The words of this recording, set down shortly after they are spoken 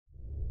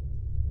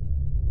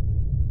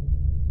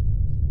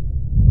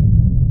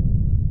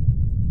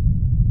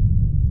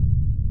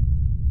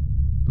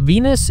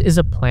Venus is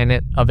a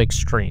planet of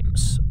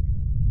extremes.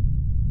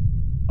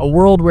 A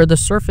world where the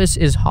surface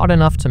is hot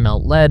enough to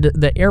melt lead,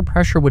 the air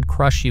pressure would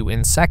crush you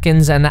in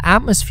seconds, and the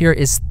atmosphere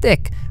is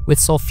thick with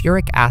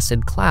sulfuric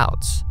acid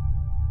clouds.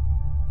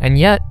 And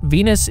yet,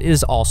 Venus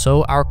is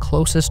also our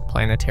closest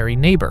planetary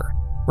neighbor.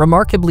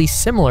 Remarkably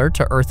similar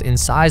to Earth in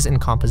size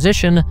and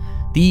composition,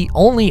 the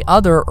only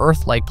other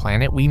Earth-like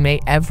planet we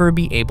may ever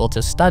be able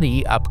to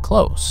study up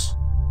close.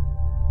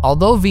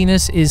 Although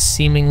Venus is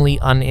seemingly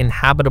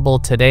uninhabitable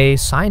today,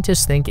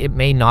 scientists think it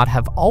may not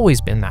have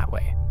always been that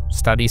way.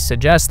 Studies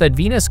suggest that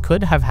Venus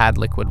could have had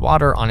liquid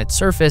water on its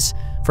surface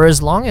for as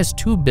long as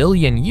 2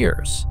 billion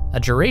years, a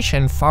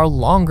duration far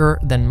longer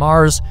than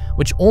Mars,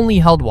 which only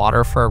held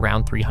water for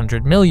around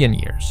 300 million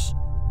years.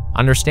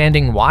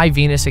 Understanding why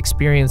Venus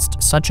experienced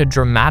such a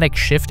dramatic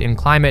shift in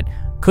climate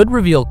could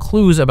reveal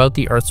clues about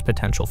the Earth's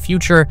potential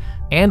future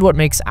and what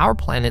makes our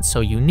planet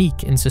so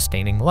unique in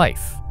sustaining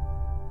life.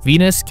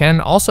 Venus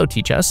can also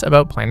teach us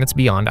about planets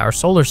beyond our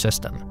solar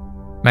system.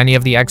 Many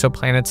of the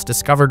exoplanets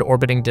discovered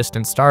orbiting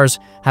distant stars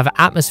have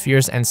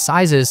atmospheres and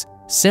sizes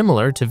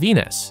similar to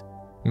Venus.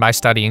 By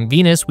studying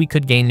Venus, we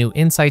could gain new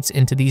insights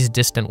into these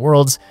distant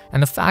worlds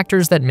and the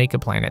factors that make a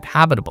planet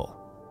habitable.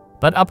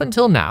 But up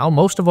until now,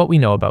 most of what we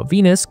know about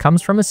Venus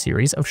comes from a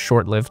series of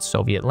short-lived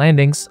Soviet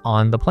landings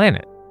on the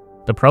planet.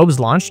 The probes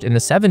launched in the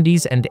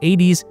 70s and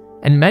 80s,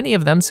 and many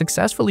of them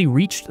successfully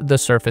reached the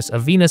surface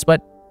of Venus,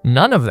 but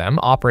none of them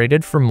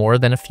operated for more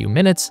than a few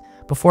minutes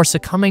before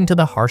succumbing to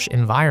the harsh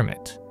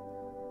environment.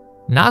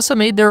 NASA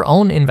made their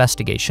own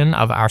investigation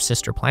of our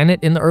sister planet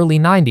in the early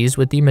 90s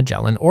with the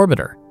Magellan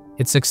orbiter.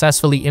 It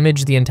successfully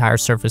imaged the entire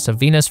surface of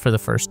Venus for the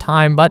first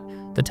time, but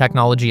the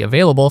technology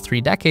available 3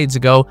 decades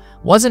ago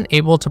wasn't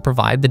able to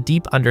provide the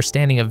deep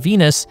understanding of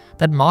Venus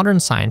that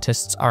modern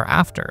scientists are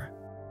after.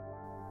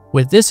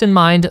 With this in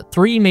mind,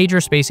 3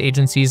 major space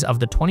agencies of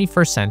the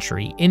 21st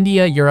century,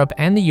 India, Europe,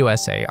 and the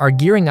USA, are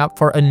gearing up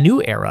for a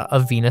new era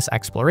of Venus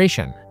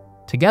exploration.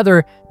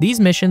 Together, these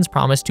missions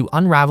promise to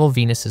unravel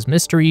Venus's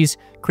mysteries,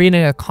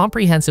 creating a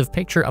comprehensive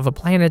picture of a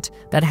planet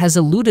that has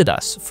eluded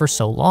us for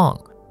so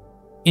long.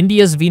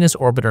 India's Venus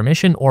Orbiter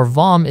mission, or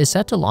VOM, is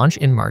set to launch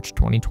in March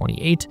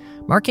 2028,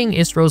 marking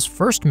ISRO's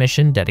first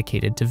mission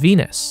dedicated to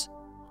Venus.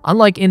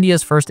 Unlike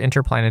India's first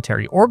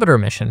interplanetary orbiter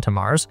mission to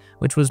Mars,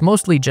 which was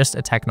mostly just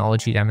a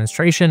technology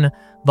demonstration,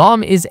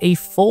 VOM is a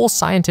full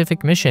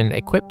scientific mission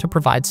equipped to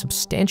provide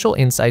substantial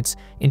insights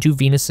into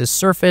Venus's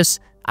surface,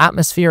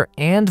 atmosphere,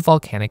 and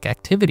volcanic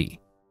activity.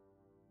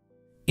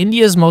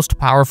 India's most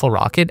powerful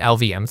rocket,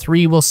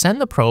 LVM-3, will send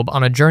the probe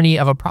on a journey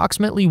of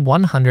approximately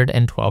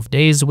 112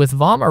 days, with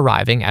VOM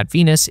arriving at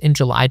Venus in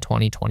July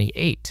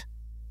 2028.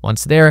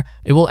 Once there,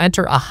 it will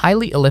enter a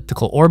highly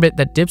elliptical orbit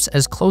that dips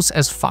as close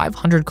as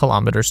 500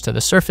 kilometers to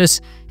the surface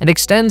and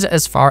extends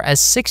as far as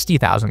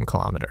 60,000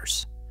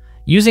 kilometers.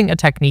 Using a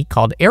technique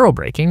called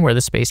aerobraking, where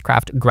the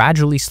spacecraft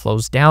gradually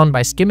slows down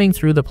by skimming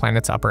through the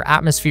planet's upper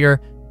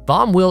atmosphere,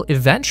 VOM will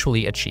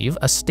eventually achieve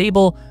a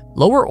stable,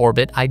 lower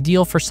orbit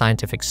ideal for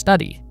scientific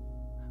study.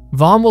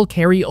 VOM will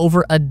carry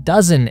over a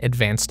dozen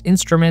advanced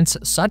instruments,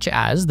 such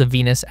as the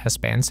Venus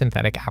S-band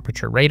synthetic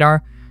aperture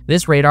radar.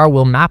 This radar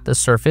will map the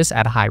surface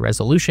at high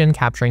resolution,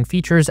 capturing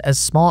features as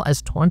small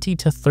as 20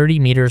 to 30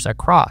 meters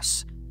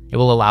across. It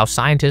will allow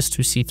scientists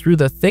to see through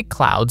the thick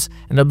clouds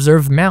and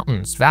observe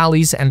mountains,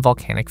 valleys, and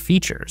volcanic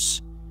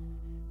features.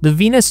 The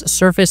Venus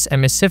Surface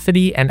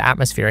Emissivity and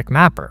Atmospheric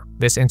Mapper.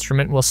 This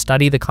instrument will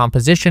study the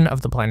composition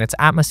of the planet's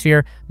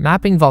atmosphere,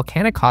 mapping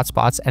volcanic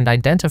hotspots and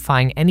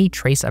identifying any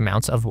trace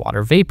amounts of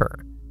water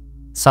vapor.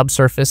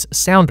 Subsurface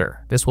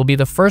Sounder. This will be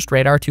the first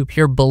radar to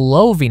peer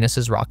below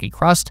Venus's rocky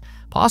crust,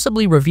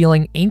 possibly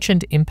revealing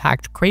ancient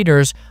impact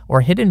craters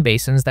or hidden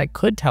basins that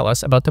could tell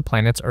us about the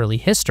planet's early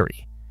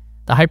history.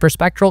 The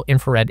Hyperspectral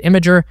Infrared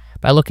Imager.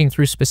 By looking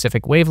through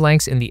specific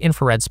wavelengths in the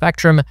infrared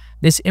spectrum,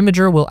 this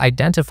imager will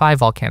identify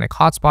volcanic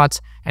hotspots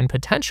and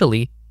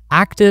potentially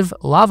active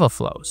lava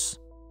flows.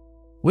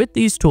 With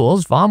these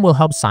tools, VOM will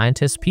help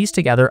scientists piece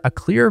together a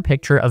clearer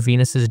picture of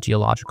Venus's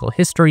geological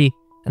history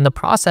and the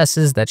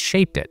processes that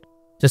shaped it.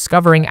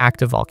 Discovering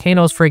active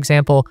volcanoes, for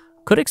example,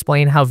 could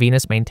explain how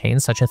Venus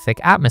maintains such a thick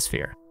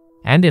atmosphere.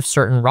 And if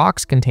certain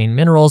rocks contain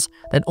minerals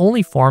that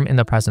only form in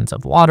the presence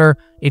of water,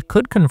 it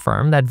could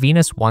confirm that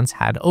Venus once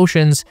had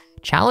oceans,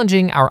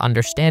 challenging our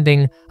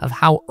understanding of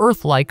how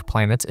Earth-like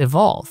planets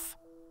evolve.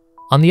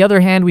 On the other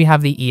hand, we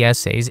have the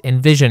ESA's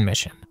Envision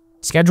mission.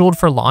 Scheduled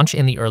for launch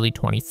in the early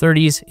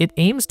 2030s, it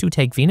aims to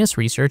take Venus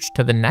research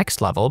to the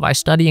next level by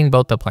studying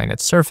both the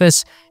planet's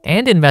surface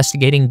and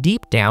investigating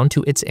deep down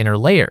to its inner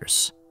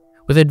layers.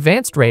 With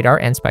advanced radar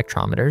and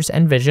spectrometers,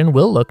 Envision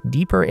will look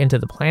deeper into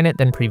the planet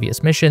than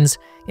previous missions,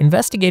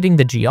 investigating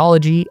the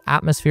geology,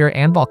 atmosphere,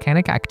 and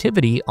volcanic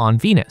activity on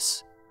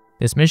Venus.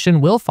 This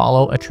mission will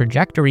follow a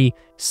trajectory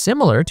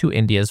similar to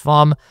India's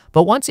VOM,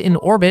 but once in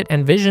orbit,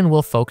 Envision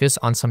will focus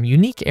on some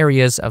unique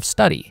areas of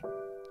study.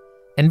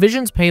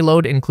 Envision's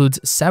payload includes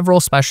several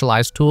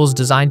specialized tools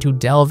designed to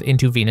delve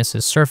into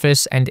Venus's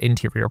surface and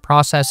interior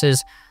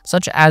processes,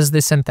 such as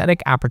the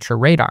synthetic aperture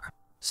radar.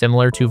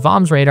 Similar to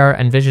VOM's radar,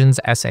 Envision's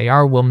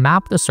SAR will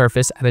map the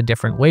surface at a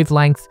different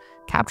wavelength,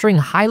 capturing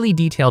highly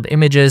detailed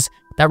images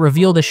that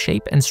reveal the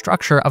shape and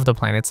structure of the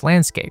planet's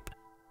landscape.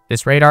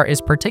 This radar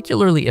is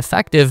particularly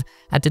effective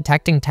at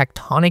detecting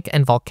tectonic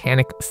and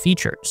volcanic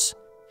features.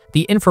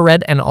 The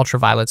infrared and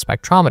ultraviolet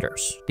spectrometers.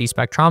 These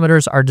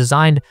spectrometers are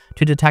designed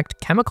to detect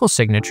chemical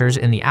signatures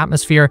in the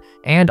atmosphere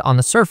and on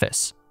the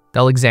surface.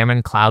 They'll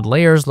examine cloud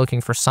layers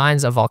looking for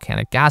signs of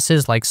volcanic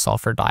gases like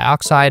sulfur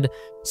dioxide.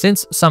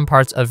 Since some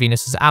parts of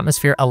Venus's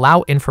atmosphere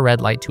allow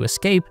infrared light to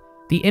escape,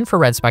 the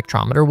infrared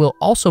spectrometer will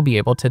also be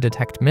able to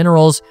detect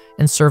minerals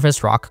and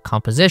surface rock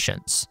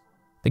compositions.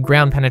 The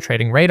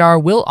ground-penetrating radar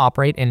will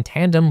operate in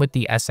tandem with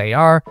the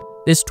SAR.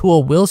 This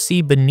tool will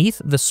see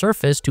beneath the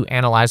surface to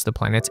analyze the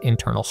planet's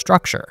internal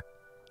structure.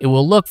 It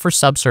will look for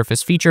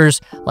subsurface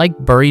features like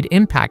buried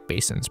impact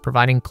basins,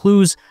 providing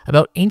clues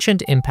about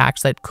ancient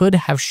impacts that could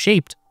have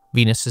shaped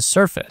Venus's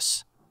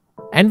surface.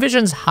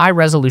 Envision's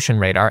high-resolution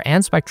radar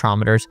and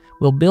spectrometers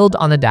will build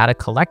on the data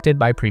collected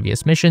by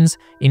previous missions,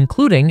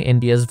 including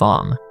India's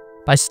VOM.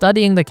 By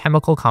studying the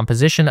chemical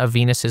composition of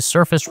Venus's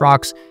surface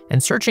rocks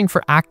and searching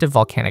for active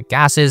volcanic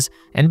gases,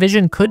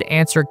 Envision could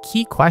answer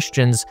key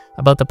questions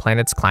about the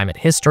planet's climate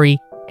history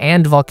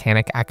and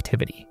volcanic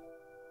activity.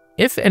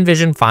 If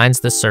Envision finds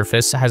the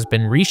surface has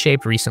been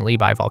reshaped recently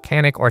by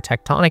volcanic or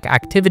tectonic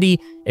activity,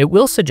 it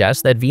will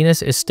suggest that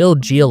Venus is still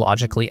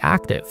geologically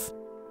active.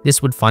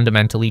 This would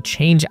fundamentally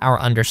change our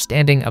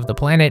understanding of the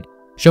planet,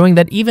 showing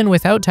that even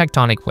without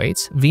tectonic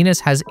plates, Venus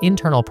has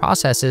internal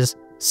processes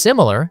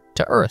similar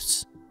to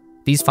Earth's.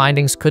 These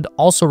findings could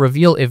also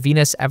reveal if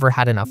Venus ever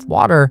had enough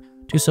water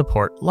to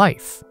support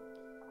life.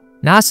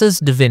 NASA's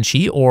Da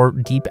Vinci, or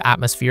Deep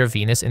Atmosphere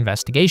Venus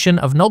Investigation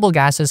of Noble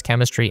Gases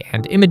Chemistry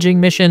and Imaging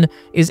mission,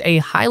 is a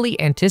highly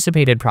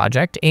anticipated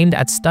project aimed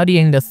at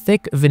studying the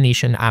thick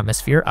Venetian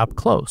atmosphere up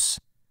close.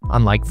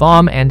 Unlike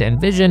VOM and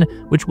Envision,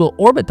 which will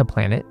orbit the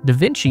planet, Da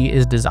Vinci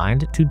is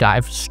designed to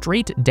dive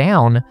straight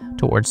down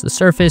towards the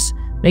surface,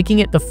 making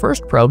it the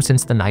first probe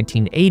since the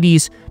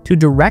 1980s to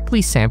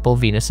directly sample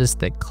Venus's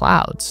thick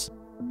clouds.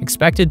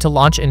 Expected to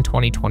launch in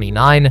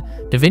 2029,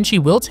 Da Vinci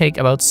will take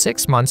about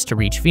 6 months to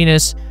reach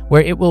Venus,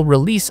 where it will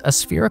release a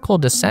spherical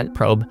descent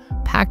probe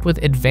packed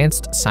with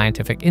advanced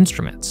scientific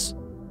instruments.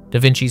 Da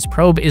Vinci's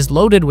probe is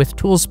loaded with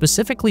tools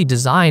specifically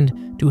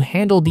designed to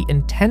handle the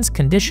intense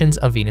conditions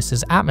of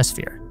Venus's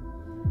atmosphere.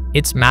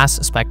 Its mass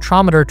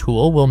spectrometer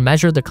tool will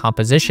measure the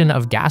composition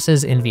of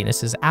gases in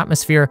Venus's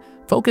atmosphere,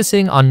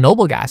 focusing on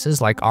noble gases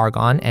like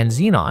argon and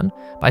xenon.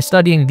 By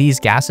studying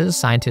these gases,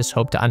 scientists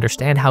hope to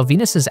understand how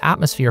Venus's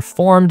atmosphere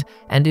formed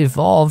and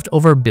evolved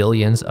over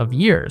billions of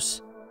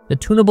years. The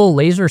tunable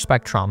laser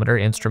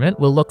spectrometer instrument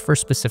will look for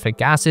specific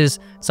gases,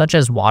 such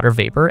as water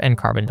vapor and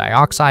carbon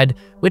dioxide,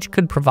 which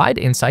could provide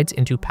insights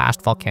into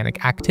past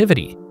volcanic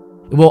activity.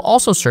 It will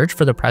also search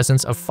for the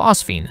presence of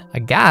phosphine, a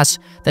gas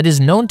that is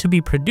known to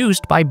be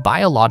produced by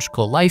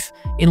biological life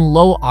in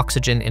low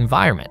oxygen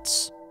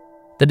environments.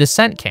 The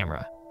descent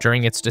camera.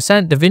 During its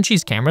descent, Da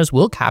Vinci's cameras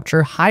will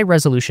capture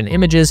high-resolution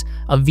images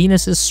of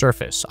Venus's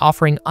surface,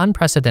 offering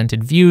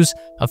unprecedented views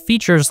of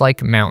features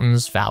like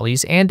mountains,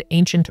 valleys, and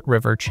ancient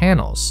river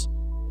channels.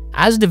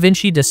 As Da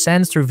Vinci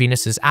descends through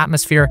Venus's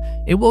atmosphere,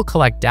 it will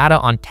collect data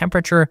on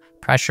temperature,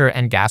 pressure,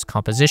 and gas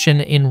composition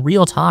in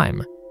real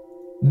time.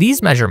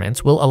 These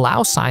measurements will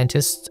allow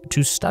scientists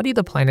to study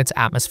the planet's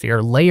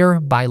atmosphere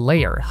layer by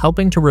layer,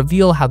 helping to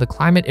reveal how the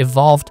climate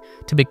evolved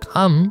to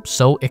become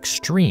so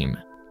extreme.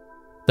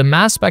 The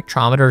mass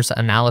spectrometer's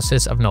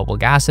analysis of noble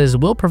gases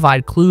will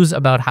provide clues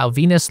about how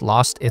Venus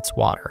lost its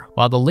water,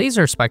 while the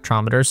laser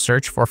spectrometer's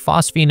search for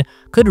phosphine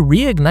could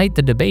reignite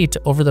the debate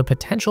over the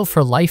potential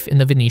for life in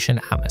the Venetian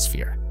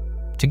atmosphere.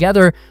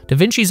 Together, Da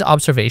Vinci's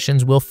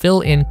observations will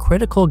fill in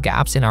critical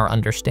gaps in our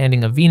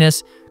understanding of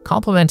Venus,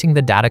 complementing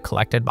the data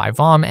collected by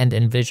VOM and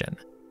Envision.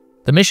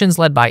 The missions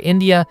led by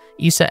India,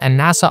 ESA, and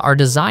NASA are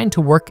designed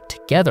to work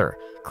together,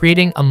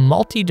 creating a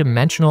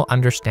multi-dimensional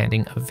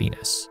understanding of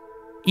Venus.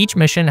 Each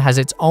mission has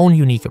its own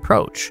unique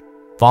approach.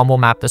 VOM will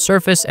map the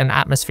surface and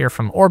atmosphere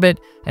from orbit,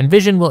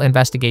 Envision will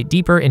investigate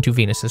deeper into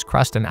Venus's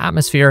crust and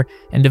atmosphere,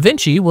 and Da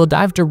Vinci will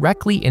dive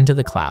directly into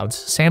the clouds,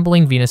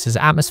 sampling Venus's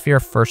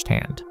atmosphere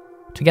firsthand.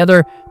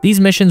 Together, these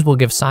missions will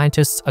give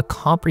scientists a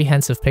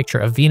comprehensive picture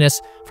of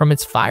Venus from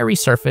its fiery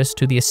surface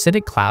to the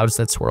acidic clouds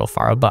that swirl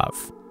far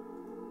above.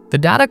 The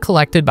data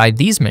collected by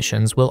these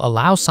missions will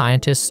allow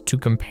scientists to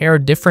compare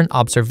different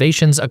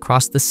observations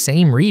across the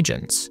same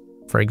regions.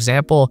 For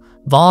example,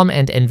 VOM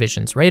and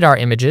Envision's radar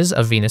images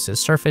of Venus's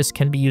surface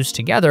can be used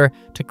together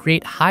to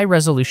create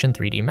high-resolution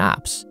 3D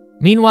maps.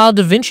 Meanwhile,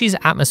 Da Vinci's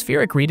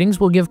atmospheric readings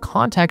will give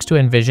context to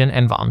Envision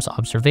and VOM's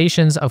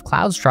observations of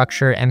cloud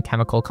structure and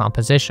chemical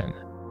composition.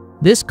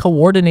 This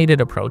coordinated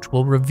approach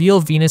will reveal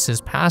Venus's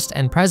past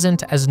and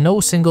present as no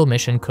single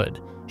mission could,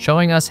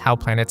 showing us how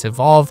planets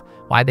evolve,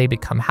 why they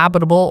become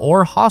habitable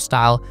or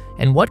hostile,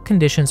 and what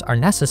conditions are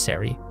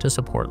necessary to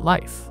support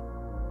life.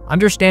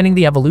 Understanding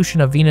the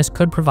evolution of Venus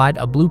could provide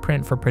a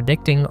blueprint for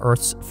predicting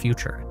Earth's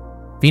future.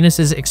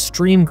 Venus's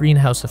extreme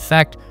greenhouse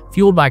effect,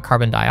 fueled by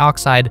carbon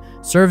dioxide,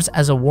 serves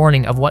as a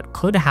warning of what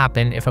could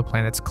happen if a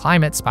planet's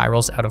climate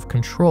spirals out of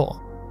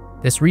control.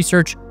 This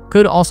research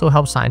could also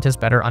help scientists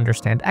better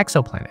understand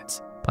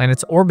exoplanets,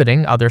 planets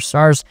orbiting other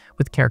stars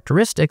with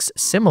characteristics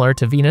similar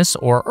to Venus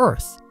or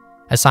Earth.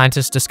 As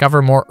scientists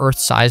discover more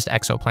Earth-sized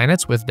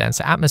exoplanets with dense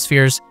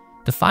atmospheres,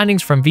 the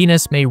findings from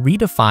Venus may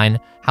redefine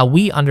how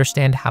we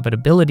understand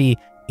habitability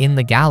in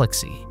the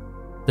galaxy.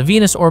 The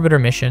Venus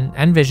Orbiter mission,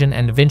 Envision,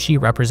 and Da Vinci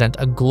represent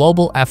a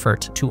global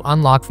effort to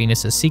unlock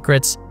Venus's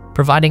secrets,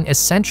 providing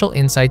essential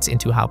insights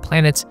into how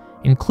planets,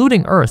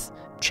 including Earth,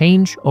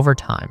 change over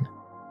time.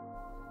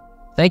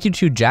 Thank you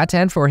to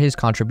Jatan for his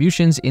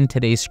contributions in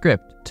today's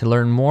script. To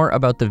learn more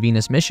about the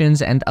Venus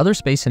missions and other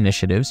space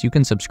initiatives, you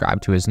can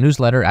subscribe to his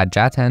newsletter at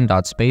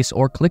jatan.space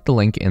or click the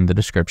link in the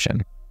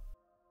description.